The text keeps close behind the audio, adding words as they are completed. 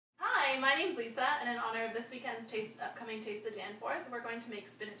my name's Lisa, and in honor of this weekend's upcoming Taste the Danforth, we're going to make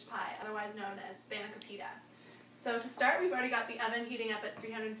spinach pie, otherwise known as Spanakopita. So to start, we've already got the oven heating up at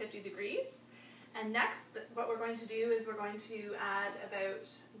 350 degrees. And next, what we're going to do is we're going to add about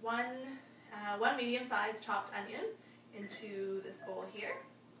one medium-sized chopped onion into this bowl here.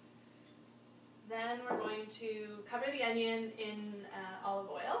 Then we're going to cover the onion in olive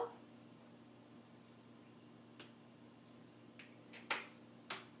oil.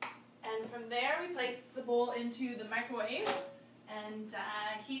 And from there, we place the bowl into the microwave and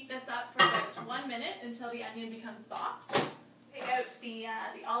heat this up for about 1 minute until the onion becomes soft. Take out the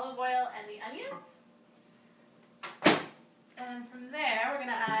olive oil and the onions. And from there, we're going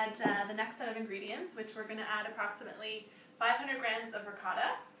to add the next set of ingredients, which we're going to add approximately 500 grams of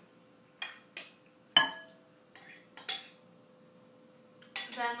ricotta.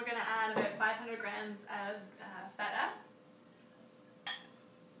 Then we're going to add about 500 grams of feta.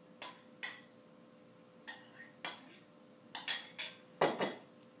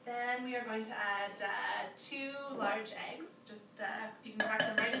 Then we are going to add 2 large eggs. Just you can crack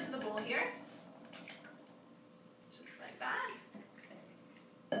them right into the bowl here, just like that.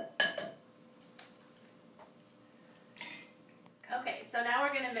 Okay, so now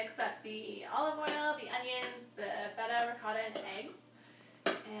we're going to mix up the olive oil, the onions, the feta, ricotta, and eggs.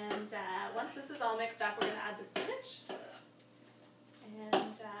 And once this is all mixed up, we're going to add the spinach.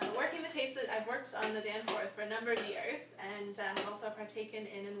 And working the taste that I've worked on the Danforth for a number of years, and have also partaken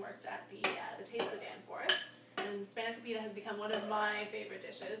in and worked at the Taste of the Danforth. And Spanakopita has become one of my favorite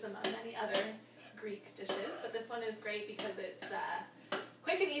dishes among many other Greek dishes. But this one is great because it's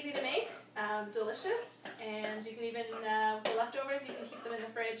quick and easy to make, delicious, and you can even, the leftovers, you can keep them in the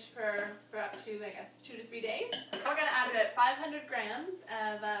fridge for up to, I guess, 2 to 3 days. We're going to add about 500 grams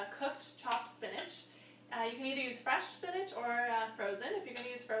of cooked chopped spinach. You can either use fresh spinach or frozen. If you're going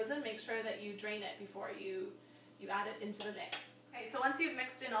to use frozen, make sure that you drain it before you add it into the mix. Okay, so once you've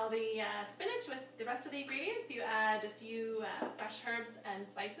mixed in all the spinach with the rest of the ingredients, you add a few fresh herbs and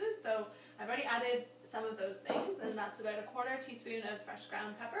spices. So I've already added some of those things, and that's about a 1/4 teaspoon of fresh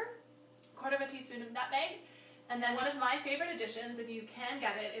ground pepper, 1/4 teaspoon of nutmeg, and then one of my favorite additions, if you can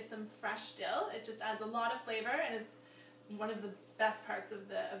get it, is some fresh dill. It just adds a lot of flavor and is one of the best parts of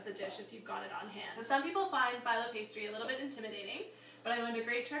the dish if you've got it on hand. So some people find phyllo pastry a little bit intimidating, but I learned a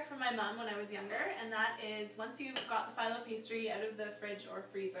great trick from my mom when I was younger, and that is once you've got the phyllo pastry out of the fridge or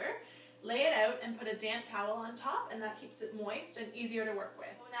freezer, lay it out and put a damp towel on top, and that keeps it moist and easier to work with.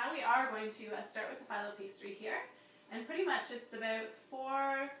 So now we are going to start with the phyllo pastry here, and pretty much it's about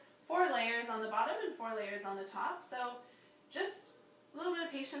four layers on the bottom and 4 layers on the top. So just a little bit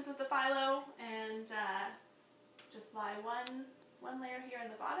of patience with the phyllo, and just lie one layer here in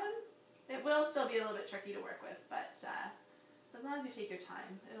the bottom. It will still be a little bit tricky to work with, but as long as you take your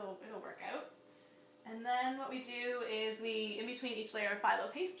time, it'll work out. And then what we do is in between each layer of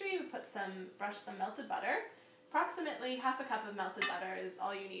phyllo pastry, we brush some melted butter. Approximately 1/2 cup of melted butter is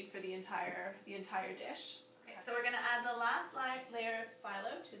all you need for the entire dish. Okay, so we're going to add the last layer of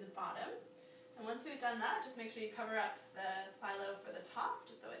phyllo to the bottom. And once we've done that, just make sure you cover up the phyllo for the top,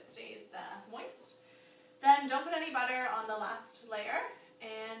 just so it stays moist. Then don't put any butter on the last layer,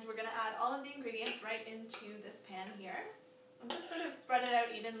 and we're going to add all of the ingredients right into this pan here. And just sort of spread it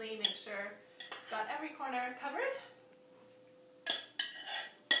out evenly, make sure you've got every corner covered.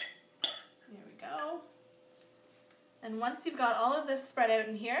 There we go. And once you've got all of this spread out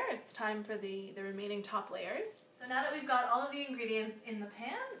in here, it's time for the remaining top layers. So now that we've got all of the ingredients in the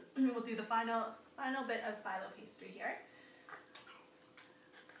pan, we'll do the final bit of phyllo pastry here.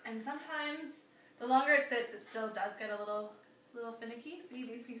 And sometimes the longer it sits, it still does get a little finicky. See,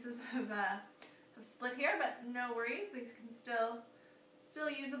 these pieces have split here, but no worries. These can still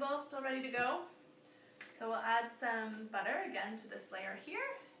usable, still ready to go. So we'll add some butter again to this layer here,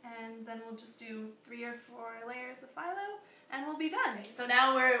 and then we'll just do 3 or 4 layers of phyllo, and we'll be done. So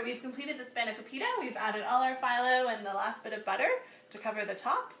now we've completed the Spanakopita. We've added all our phyllo and the last bit of butter to cover the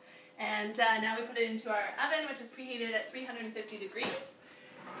top, and now we put it into our oven, which is preheated at 350 degrees.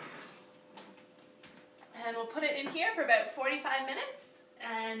 And we'll put it in here for about 45 minutes,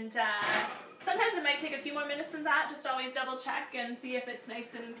 and sometimes it might take a few more minutes than that. Just always double check and see if it's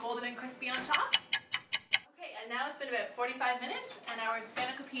nice and golden and crispy on top. Okay, and now it's been about 45 minutes, and our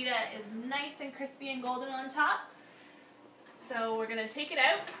Spanakopita is nice and crispy and golden on top. So we're going to take it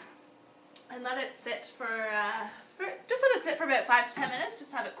out and let it sit for about 5 to 10 minutes.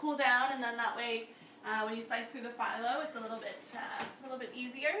 Just have it cool down, and then that way, when you slice through the phyllo, it's a little bit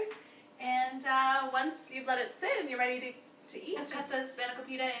easier. And once you've let it sit and you're ready to eat, just cut the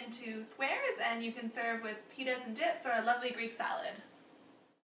Spanakopita into squares, and you can serve with pitas and dips or a lovely Greek salad.